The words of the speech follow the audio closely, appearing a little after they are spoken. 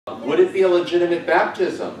Would it be a legitimate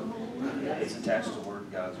baptism? It's attached to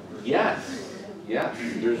God's word. Yes. Yes.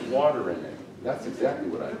 There's water in it. That's exactly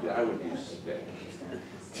what I would use spit.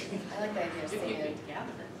 I like the idea of sand.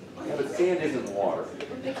 Yeah, but sand isn't water.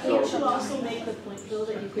 Can't you also make the point, Bill,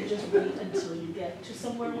 that you could just wait until you get to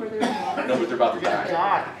somewhere where there's water? No, but they're about to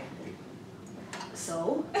die.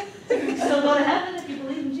 So? You still go to heaven if you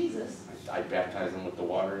believe in Jesus. I baptize them with the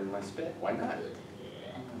water in my spit. Why not?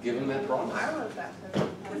 Give them that promise. I love that.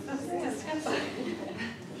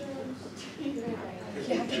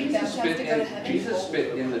 Jesus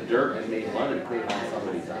spit in the dirt and made blood and put it on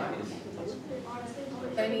somebody's eyes.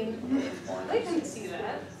 I mean, I can see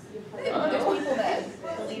that. There's people that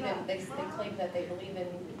believe in, they claim that they believe in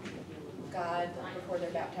God before they're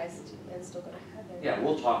baptized and still go to heaven. Yeah,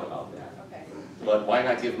 we'll talk about that. Okay. But why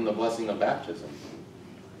not give them the blessing of baptism?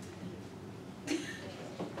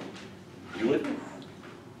 You would?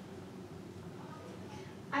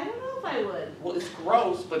 I don't know if I would. Well, it's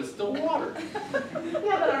gross, but it's still water. Yeah,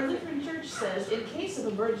 but our Lutheran Church says in case of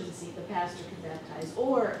emergency, the pastor can baptize,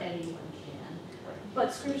 or anyone can.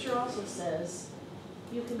 But Scripture also says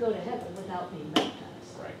you can go to heaven without being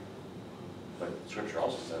baptized. Right. But Scripture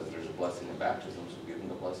also says there's a blessing of baptism, so give them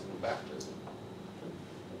the blessing of baptism.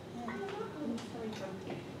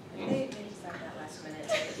 They just said that last minute.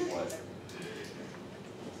 What?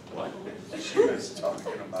 What? She was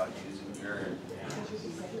talking about using your,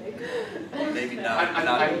 maybe not the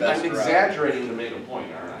I'm best route. exaggerating to make a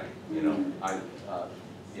point, aren't I? You know,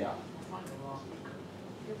 yeah.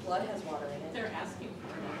 Your blood has water in it. They're asking for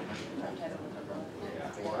it. Baptize them with their blood.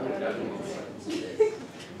 Yeah. Well,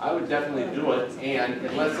 I would definitely do it, and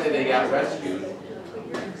let's say they got rescued,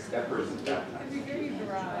 that person's baptized.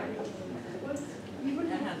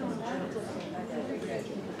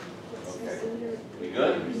 Okay. We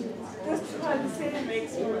good? That's why sand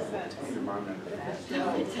makes more sense.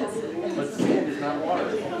 But sand is not water.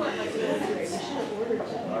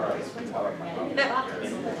 All right.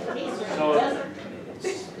 So,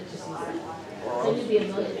 Then you'd be a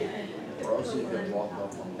millionaire.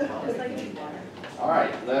 all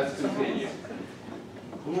right, let's continue.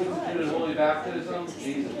 Who instituted holy baptism?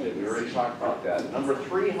 Jesus did. We already talked about that. Number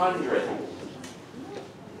 300. Go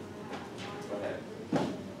ahead.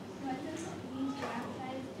 What does it mean to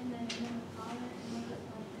baptize in the name of the Father, and of the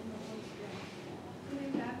Son, and the Holy Spirit? To be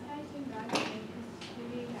baptized in God's name is to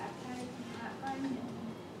be baptized not by men,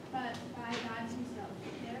 but by God Himself.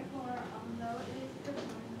 Therefore, although it is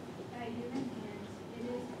performed by human hands, it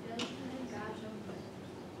is still through God's own will.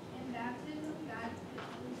 In baptism, God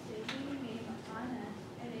is saving name upon us,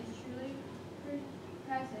 and is truly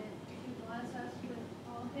present to bless us with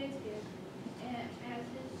all His gifts, and as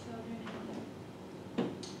His children in Him.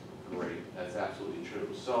 Great, that's absolutely true.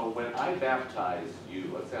 So when I baptize you,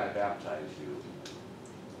 let's say I baptize you,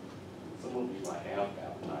 some of you I have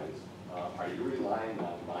baptized, are you relying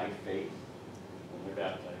on my faith when I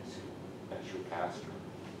baptize you as your pastor?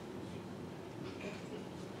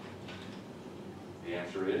 The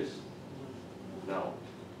answer is no.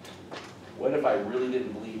 What if I really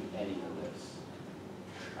didn't believe any of this?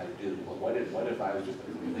 I do. What if I was just a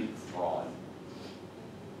complete fraud?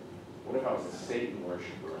 What if I was a Satan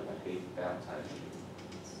worshiper and I hate baptizing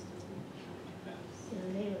you? In the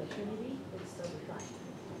name of the Trinity, it's still be fine.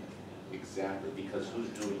 Exactly, because who's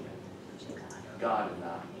doing it? God and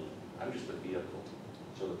not me. I'm just a vehicle.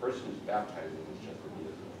 So the person who's baptizing is just a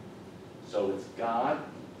vehicle. So it's God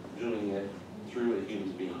doing it through a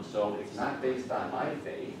human being. So it's not based on my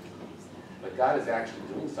faith, but God is actually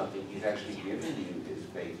doing something. He's actually giving you His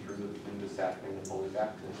faith through the sacrament of holy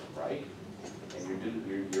baptism, right? And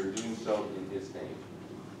you're doing so in His name.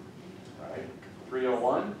 All right.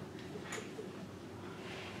 301.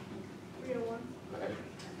 301. Go ahead.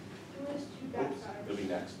 Who is to Oops, baptize? you'll be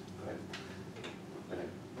next. Go ahead. Go ahead.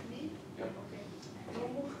 Me? Yep.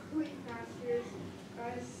 Normally, pastors,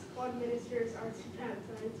 as called ministers, are to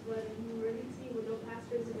baptize, but in an emergency when no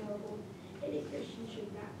pastor is available, any Christian should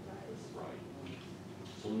baptize. Right.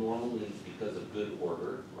 So normally, because of good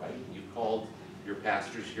order, right, you called your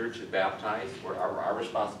pastors here to baptize, where our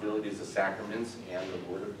responsibility is the sacraments and the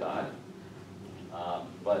Word of God.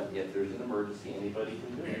 But if there's an emergency, anybody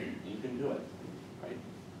can do it. You can do it, right?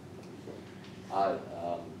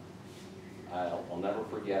 I'll never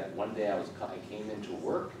forget, one day I came into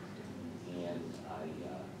work and I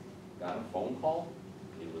got a phone call.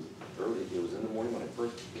 It was early, it was in the morning when I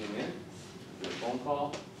first came in. There was a phone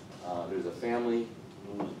call. There's a family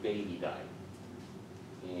whose baby died.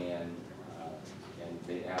 And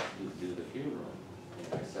they asked me to do the funeral.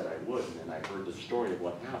 And I said I would, and then I heard the story of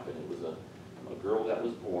what happened. It was a girl that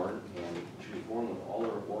was born, and she was born with all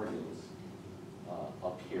her organs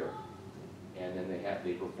up here. And then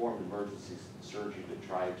they performed emergency surgery to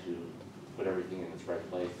try to put everything in its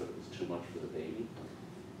right place, but it was too much for the baby.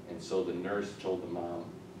 And so the nurse told the mom,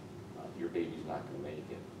 your baby's not gonna make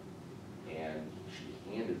it. And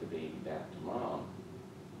she handed the baby back to mom,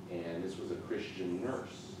 and this was a Christian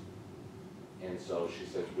nurse. And so she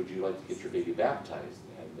said, would you like to get your baby baptized?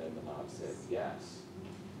 And then the mom said, yes.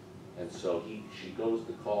 And so she goes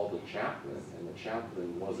to call the chaplain, and the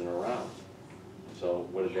chaplain wasn't around. So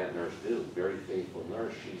what did that nurse do? Very faithful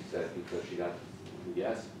nurse, she said, because she got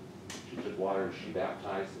yes, she took water and she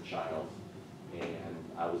baptized the child, and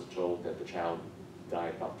I was told that the child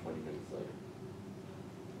died about 20 minutes later.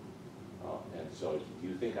 And so do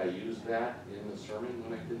you think I used that in the sermon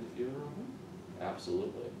when I did the funeral?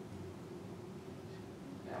 Absolutely.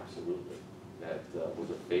 Absolutely. That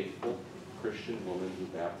was a faithful Christian woman who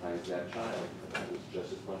baptized that child. And that was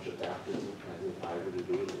just as much a baptism as if I were to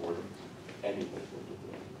do it or anyone were to do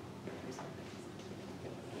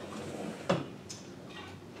it.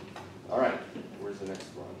 All right, where's the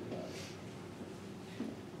next one?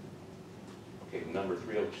 Okay, number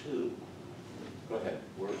 302. Go ahead.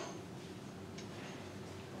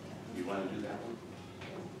 You want to do that one?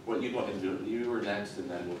 Well, you go ahead and do it. You were next, and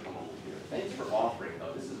then we'll come over here. Thanks for offering,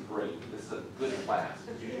 though. This is great. This is a good class.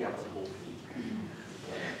 Because usually have a whole week.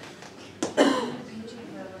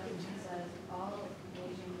 says, all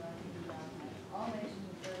nations are to be baptized. All nations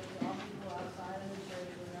refers to all people outside of the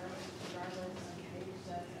church, regardless of age,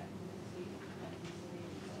 sex, ethnicity,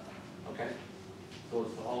 etc. Okay? So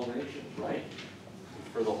it's to all nations, right? It's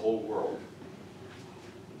for the whole world.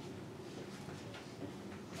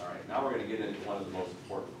 All right, now we're going to get into one of the most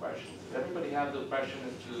important questions. Does everybody have the question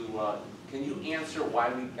as to, can you answer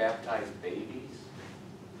why we baptize babies?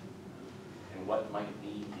 And what might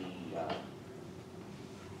be the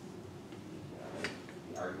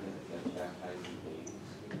argument against baptizing babies?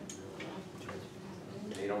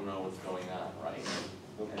 They don't know what's going on, right?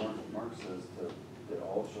 But Mark says that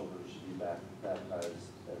all children should be baptized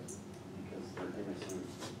because they're innocent.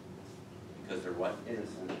 Because they're what?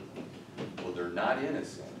 Innocent. Well, they're not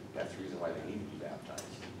innocent. That's the reason why they need to be baptized.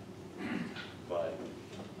 But,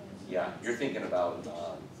 yeah, you're thinking about,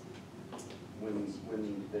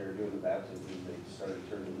 When they're doing the baptism, they started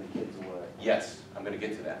turning the kids away. yes, I'm going to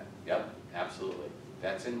get to that. Yep, absolutely.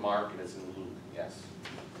 That's in Mark and it's in Luke, yes.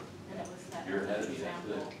 And it was that You're ahead as of an me, that's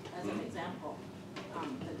good. example,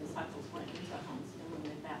 the disciples went into homes, and when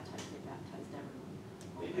they baptized everyone.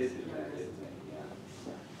 They did do that, didn't they?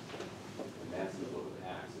 Yeah. And that's in the book of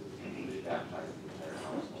Acts, is they baptized the entire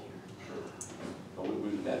household. Sure.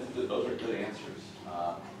 But those are good answers.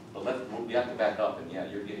 But we have to back up, and yeah,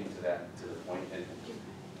 you're getting to the point.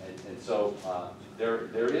 And so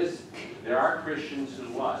there are Christians who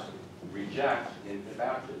what? Reject infant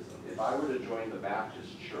baptism. If I were to join the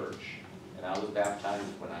Baptist church, and I was baptized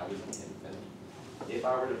when I was an infant, if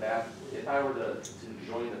I were to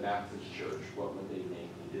join the Baptist church, what would they make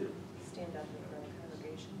me do? Stand up in front of the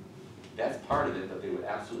congregation. That's part of it, but they would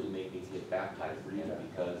absolutely make me get baptized again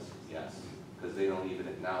because, yes, because they don't even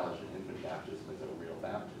acknowledge an infant baptism as a real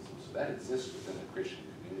baptism. So that exists within the Christian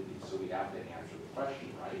community. So we have to answer the question,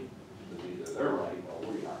 right? Because either they're right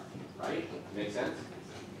or we are, right? Make sense?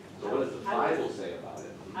 So what does the Bible say about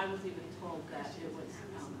it? I was even told that it was,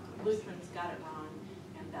 Lutherans got it wrong,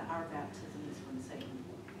 and that our baptism is from Satan.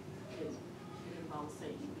 It involves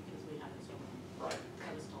Satan because we have it so wrong. Right.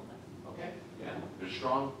 I was told that. Okay. Yeah. There's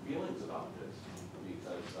strong feelings about this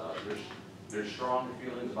because there's strong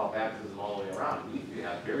feelings about baptism all the way around. We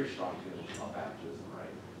have very strong feelings about baptism,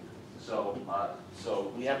 right?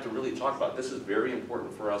 So we have to really talk about this. Is very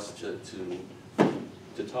important for us to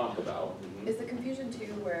talk about. Is the confusion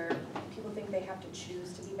too where people think they have to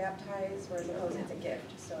choose to be baptized, whereas opposed it's a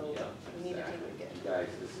gift, so Yeah, we need to exactly. take the gift. You guys,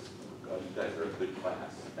 you guys are a good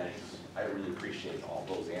class. Thanks. I really appreciate all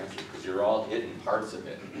those answers because you're all hitting parts of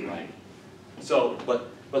it, right? So,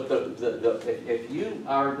 but if you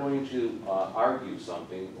are going to argue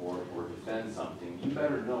something or defend something, you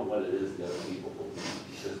better know what it is that people believe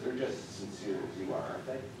because they're just as sincere as you are, aren't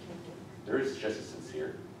they? They're just as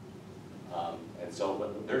sincere. And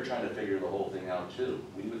so they're trying to figure the whole thing out too.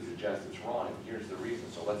 We would suggest it's wrong, and here's the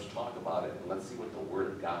reason. So let's talk about it, and let's see what the Word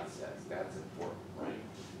of God says. That's important, right?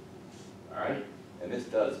 All right? And this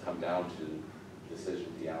does come down to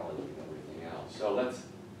decision theology and everything else. So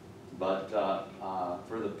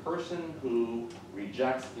for the person who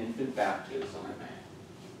rejects infant baptism,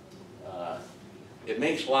 it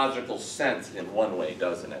makes logical sense in one way,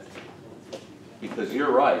 doesn't it? Because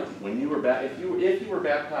you're right. When you were if you were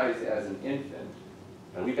baptized as an infant,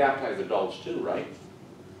 and we baptize adults too, right?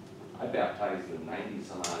 I baptized a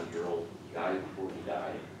 90-some-odd-year-old died before he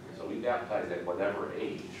died. So we baptize at whatever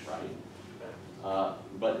age, right?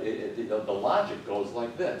 But the logic goes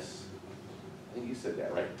like this. I think you said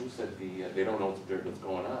that, right? Who said they don't know what's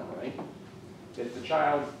going on, right? If the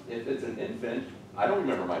child, if it's an infant, I don't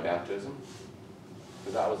remember my baptism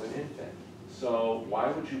because I was an infant. So why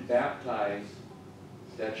would you baptize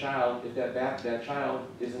that child if that child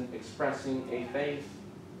isn't expressing a faith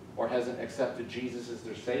or hasn't accepted Jesus as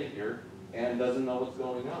their Savior and doesn't know what's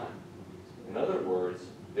going on? In other words,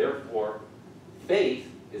 therefore, faith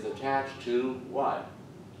is attached to what?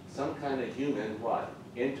 Some kind of human what?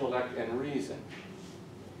 Intellect and reason.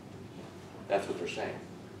 That's what they're saying.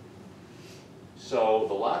 So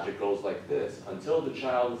the logic goes like this. Until the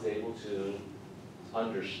child is able to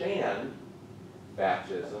understand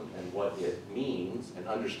baptism and what it means and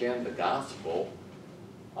understand the gospel,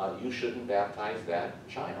 you shouldn't baptize that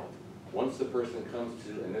child. Once the person comes to,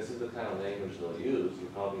 and this is the kind of language they'll use,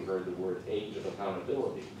 you've probably heard the word age of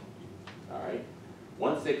accountability. All right?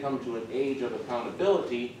 Once they come to an age of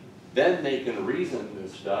accountability, then they can reason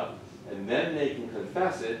this stuff, and then they can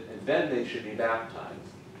confess it, and then they should be baptized.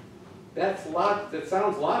 That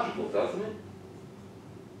sounds logical, doesn't it?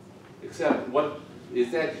 Except,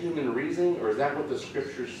 is that human reasoning, or is that what the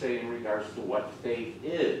scriptures say in regards to what faith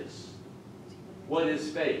is? What is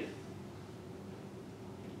faith?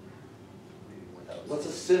 What's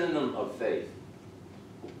a synonym of faith?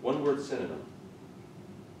 One word synonym.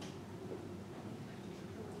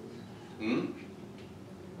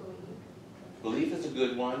 Belief is a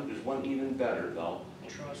good one. There's one even better, though.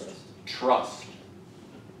 Trust. Trust.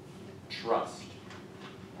 Trust.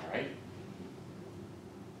 All right?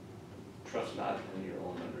 Trust not in your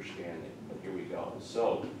own understanding. But here we go.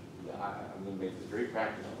 So, I'm going to make this very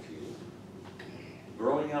practical to you.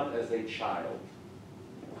 Growing up as a child,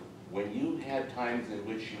 when you had times in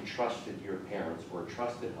which you trusted your parents or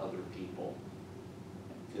trusted other people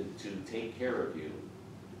to take care of you,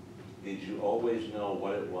 did you always know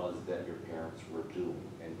what it was that your parents were doing,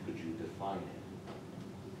 and could you define it?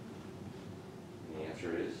 And the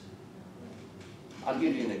answer is, I'll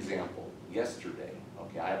give you an example. Yesterday,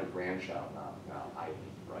 okay, I have a grandchild now, Ivy,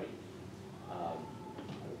 right?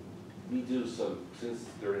 We do some, since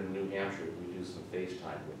they're in New Hampshire, we do some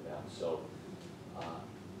FaceTime with them. So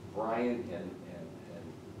Brian and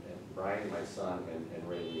Brian, my son, and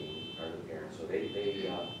Raylene are the parents. So they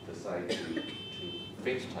decided to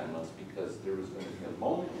FaceTime us because there was going to be a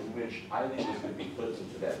moment in which Ivy was going to be put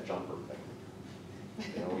into that jumper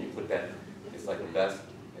thing. You know, where you put that, it's like a vest,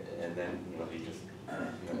 and then, you know, you just,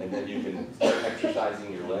 you know, and then you can start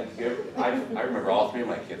exercising your legs. I remember all three of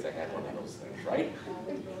my kids, I had one of those things, right?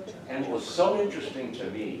 And what was so interesting to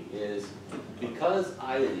me is because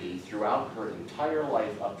Ivy, throughout her entire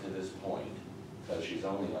life up to this point, because she's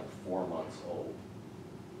only like 4 months old,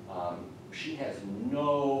 she has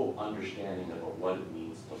no understanding of what it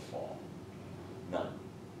means to fall. None.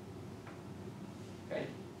 Okay?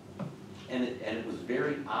 And it was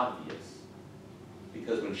very obvious,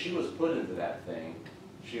 because when she was put into that thing,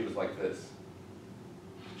 she was like this.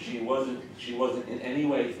 She wasn't in any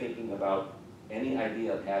way thinking about any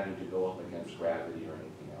idea of having to go up against gravity or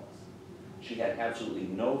anything else. She had absolutely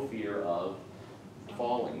no fear of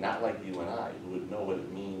falling, not like you and I, who would know what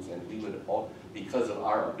it means, and we would all, because of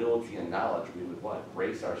our ability and knowledge, we would what?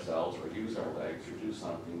 Brace ourselves or use our legs or do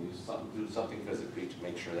something physically to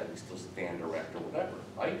make sure that we still stand erect or whatever,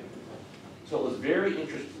 right? So it was very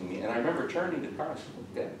interesting to me, and I remember turning to Carson and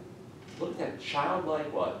said, look at that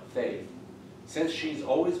childlike what? Faith. Since she's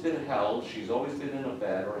always been held, she's always been in a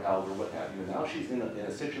bed or held or what have you, and now she's in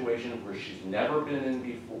a situation where she's never been in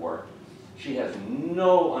before. She has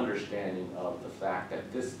no understanding of the fact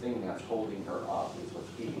that this thing that's holding her up is what's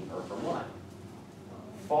keeping her from what?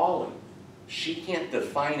 Falling. She can't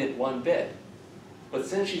define it one bit. But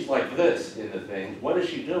since she's like this in the thing, what is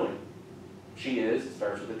she doing? She is, it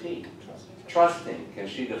starts with a T. Trusting. Can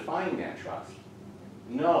she define that trust?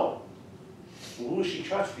 No. Who is she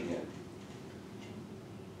trusting in?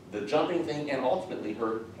 The jumping thing, and ultimately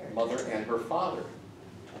her mother and her father,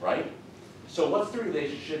 right? So what's the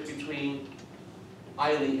relationship between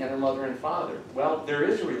Eileen and her mother and father? Well, there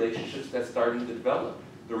is a relationship that's starting to develop.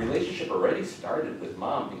 The relationship already started with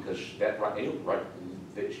mom because she's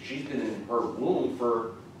been in her womb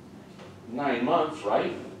for 9 months,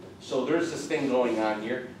 right? So there's this thing going on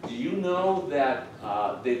here. Do you know that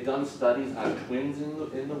they've done studies on twins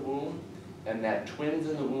in the womb, and that twins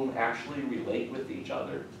in the womb actually relate with each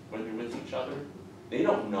other when they're with each other? They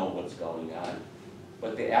don't know what's going on,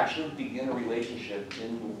 but they actually begin a relationship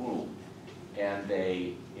in the womb. And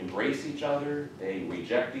they embrace each other, they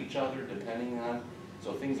reject each other depending on,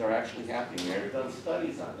 So things are actually happening there. They've done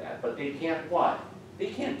studies on that, but they can't what? They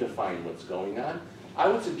can't define what's going on. I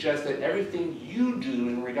would suggest that everything you do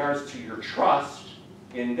in regards to your trust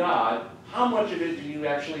in God, how much of it do you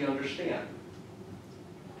actually understand?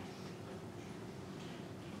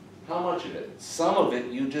 How much of it? Some of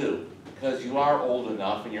it you do, because you are old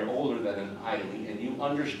enough and you're older than an Eiley and you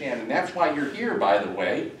understand. And that's why you're here, by the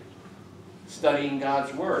way, studying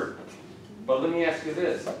God's Word. But let me ask you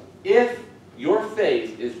this. If your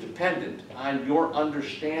faith is dependent on your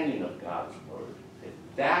understanding of God's Word, if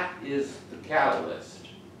that is the catalyst,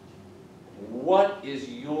 what is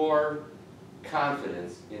your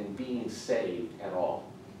confidence in being saved at all?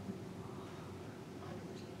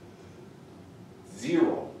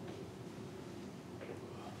 0.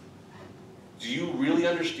 Do you really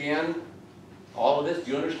understand all of this?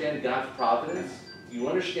 Do you understand God's providence? Do you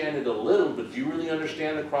understand it a little, but do you really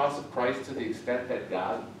understand the cross of Christ to the extent that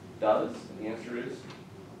God does? And the answer is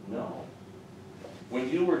no. When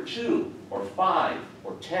you were 2 or 5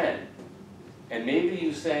 or 10, and maybe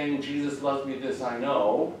you saying, Jesus loves me, this I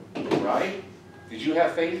know, right? Did you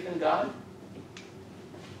have faith in God?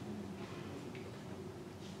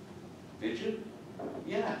 Did you?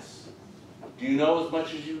 Yes. Do you know as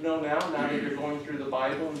much as you know now that you're going through the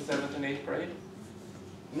Bible in the 7th and 8th grade?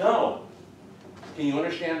 No. Can you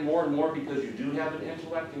understand more and more because you do have an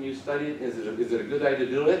intellect and you study it? Is it a good idea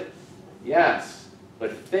to do it? Yes.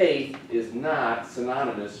 But faith is not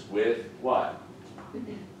synonymous with what?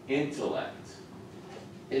 Intellect.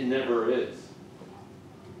 It never is.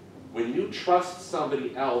 When you trust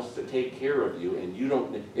somebody else to take care of you and you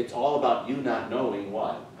don't, it's all about you not knowing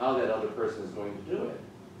what? How that other person is going to do it.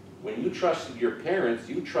 When you trusted your parents,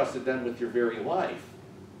 you trusted them with your very life.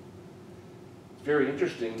 It's very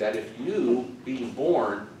interesting that if you, being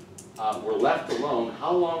born, were left alone,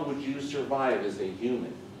 how long would you survive as a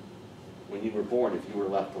human when you were born if you were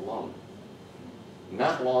left alone?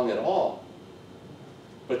 Not long at all.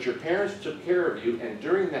 But your parents took care of you, and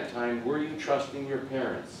during that time, were you trusting your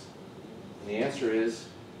parents? And the answer is,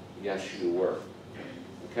 yes, you were.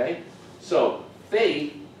 Okay? So,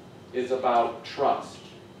 faith is about trust.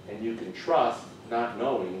 And you can trust not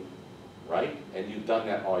knowing, right? And you've done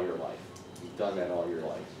that all your life. You've done that all your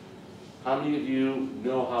life. How many of you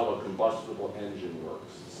know how a combustible engine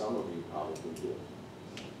works? Some of you probably do.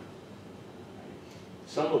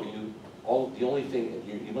 Some of you, the only thing,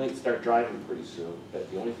 you might start driving pretty soon,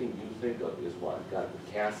 but the only thing you think of is what? Got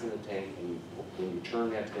the gas in the tank, and when you turn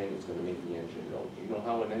that thing, it's going to make the engine go. Do you know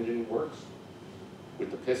how an engine works?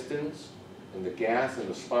 With the pistons, and the gas, and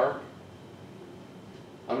the spark?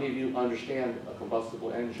 How many of you understand a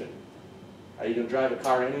combustible engine? Are you going to drive a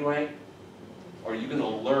car anyway? Or are you going to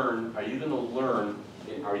learn, you're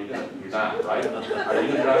not, right? Are you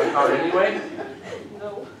going to drive a car anyway?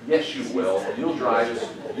 No. Yes, you will. You'll drive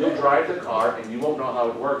the car and you won't know how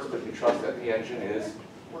it works, but you trust that the engine is,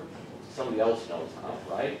 somebody else knows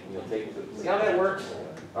how, right? And you'll take it to, see how that works?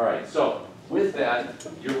 All right, so with that,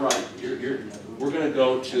 you're right. We're going to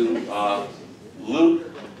go to Luke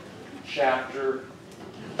chapter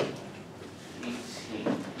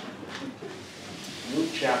 18. Luke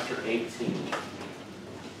chapter 18.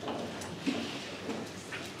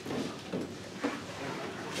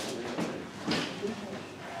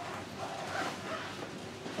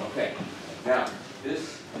 Okay, now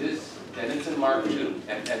this, and it's in Mark 2,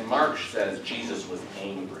 and Mark says Jesus was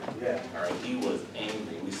angry. Yeah. All right, he was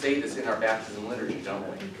angry. We say this in our baptism liturgy, don't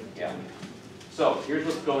we? Yeah. So here's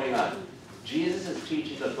what's going on. Jesus is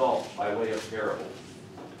teaching adults by way of parables.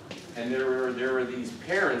 And there were these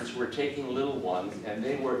parents who were taking little ones, and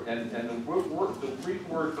they were, and the Greek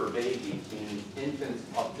word for baby means infants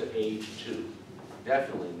up to age 2.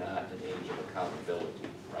 Definitely not an age of accountability,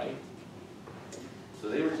 right? So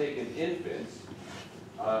they were taking infants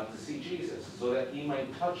to see Jesus, so that he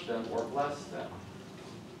might touch them or bless them.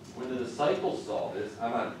 When the disciples saw this,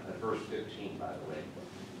 I'm on verse 15, by the way.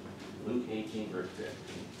 Luke 18, verse 15.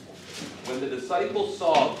 When the disciples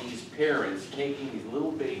saw these parents taking these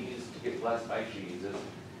little babies to get blessed by Jesus,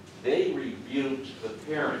 they rebuked the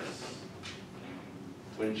parents.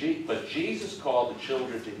 But Jesus called the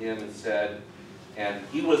children to him and said, and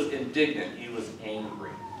he was indignant, he was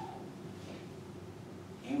angry.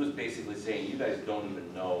 He was basically saying, you guys don't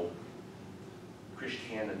even know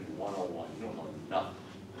Christianity 101. You don't know nothing.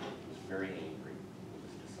 He was very angry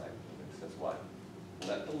with his disciples. And he says what?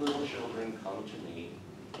 Let the little children come to me,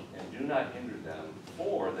 and do not hinder them,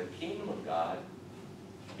 for the kingdom of God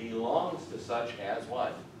belongs to such as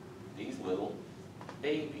what? These little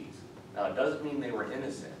babies. Now, it doesn't mean they were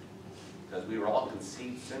innocent, because we were all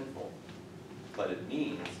conceived sinful. But it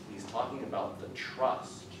means he's talking about the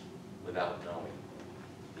trust without knowing.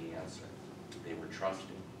 the answer. They were trusting.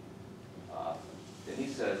 Then he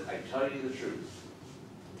says, I tell you the truth.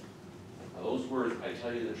 Now those words, I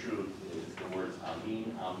tell you the truth, is the words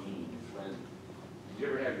amin, amin. When you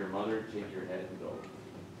ever have your mother take your head and go,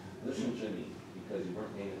 listen to me, because you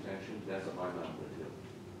weren't paying attention? That's what my mom would do.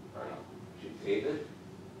 Right? She'd take it,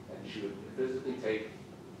 and she would physically take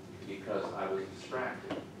because I was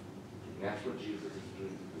distracted. And that's what Jesus is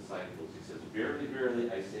doing to the disciples. He says, verily,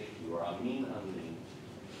 verily, I say to you, or amin, amin,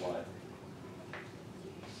 what?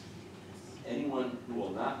 Anyone who will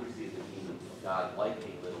not receive the kingdom of God like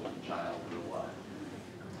a little child will what?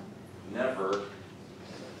 Never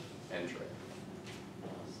enter it.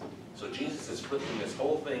 So Jesus is flipping this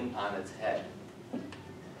whole thing on its head.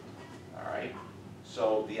 All right?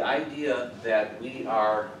 So the idea that we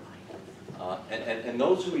are, and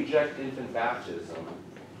those who reject infant baptism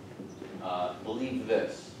believe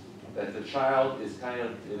this, that the child is kind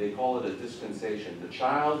of, they call it a dispensation. The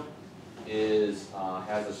child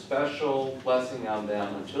has a special blessing on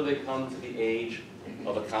them until they come to the age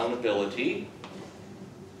of accountability.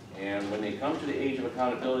 And when they come to the age of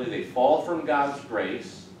accountability, they fall from God's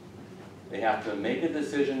grace. They have to make a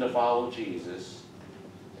decision to follow Jesus.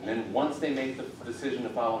 And then once they make the decision to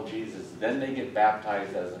follow Jesus, then they get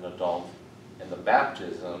baptized as an adult. And the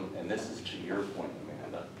baptism, and this is to your point,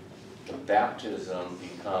 Amanda, the baptism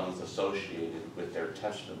becomes associated with their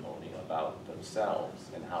testimony about themselves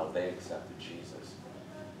and how they accepted Jesus,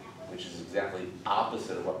 which is exactly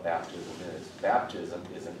opposite of what baptism is. Baptism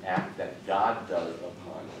is an act that God does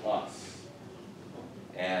upon us.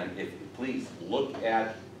 And if please look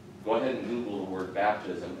at, go ahead and Google the word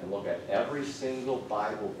baptism and look at every single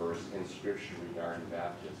Bible verse in Scripture regarding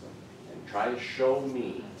baptism and try to show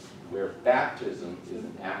me where baptism is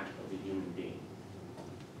an act of a human being.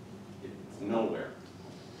 It's nowhere.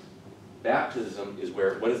 Baptism is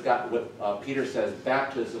where, what Peter says,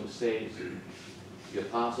 baptism saves you. The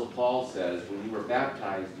Apostle Paul says, when you were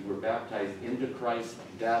baptized into Christ's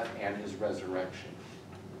death and his resurrection.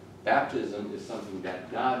 Baptism is something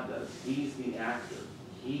that God does. He's the actor.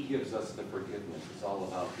 He gives us the forgiveness. It's all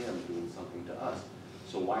about him doing something to us.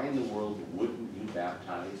 So why in the world wouldn't you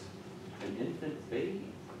baptize an infant baby?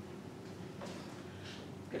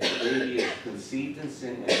 If a baby is conceived in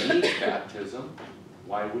sin and needs baptism,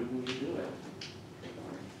 why wouldn't you do it?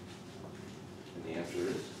 And the answer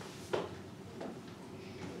is,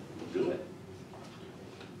 do it.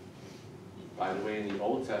 By the way, in the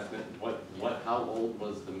Old Testament, how old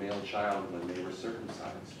was the male child when they were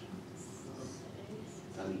circumcised?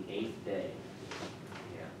 It's on the 8th day.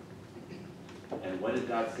 Yeah. And what did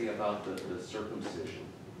God say about the circumcision?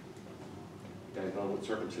 You guys know what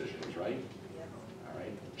circumcision is, right? Yep. All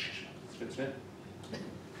right. Spit.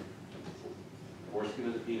 Foreskin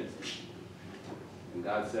of the penis. And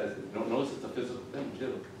God says, notice it's a physical thing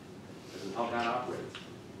too. This is how God operates.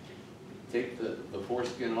 Take the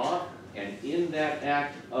foreskin off, and in that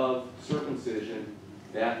act of circumcision,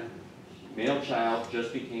 that male child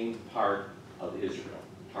just became part of Israel,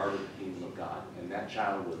 part of the kingdom of God. And that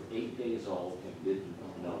child was 8 days old and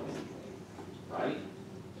didn't know anything. Right?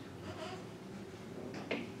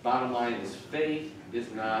 Bottom line is, faith is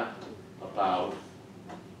not about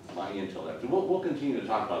my intellect. And we'll continue to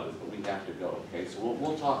talk about this, but we have to go, okay? So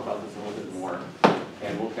we'll talk about this a little bit more,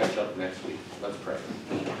 and we'll catch up next week. Let's pray.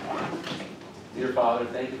 Dear Father,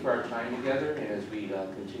 thank you for our time together, and as we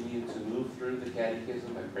continue to move through the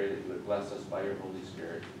Catechism, I pray that you would bless us by your Holy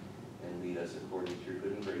Spirit and lead us according to your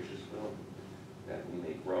good and gracious will, that we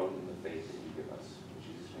may grow in the faith that you give us.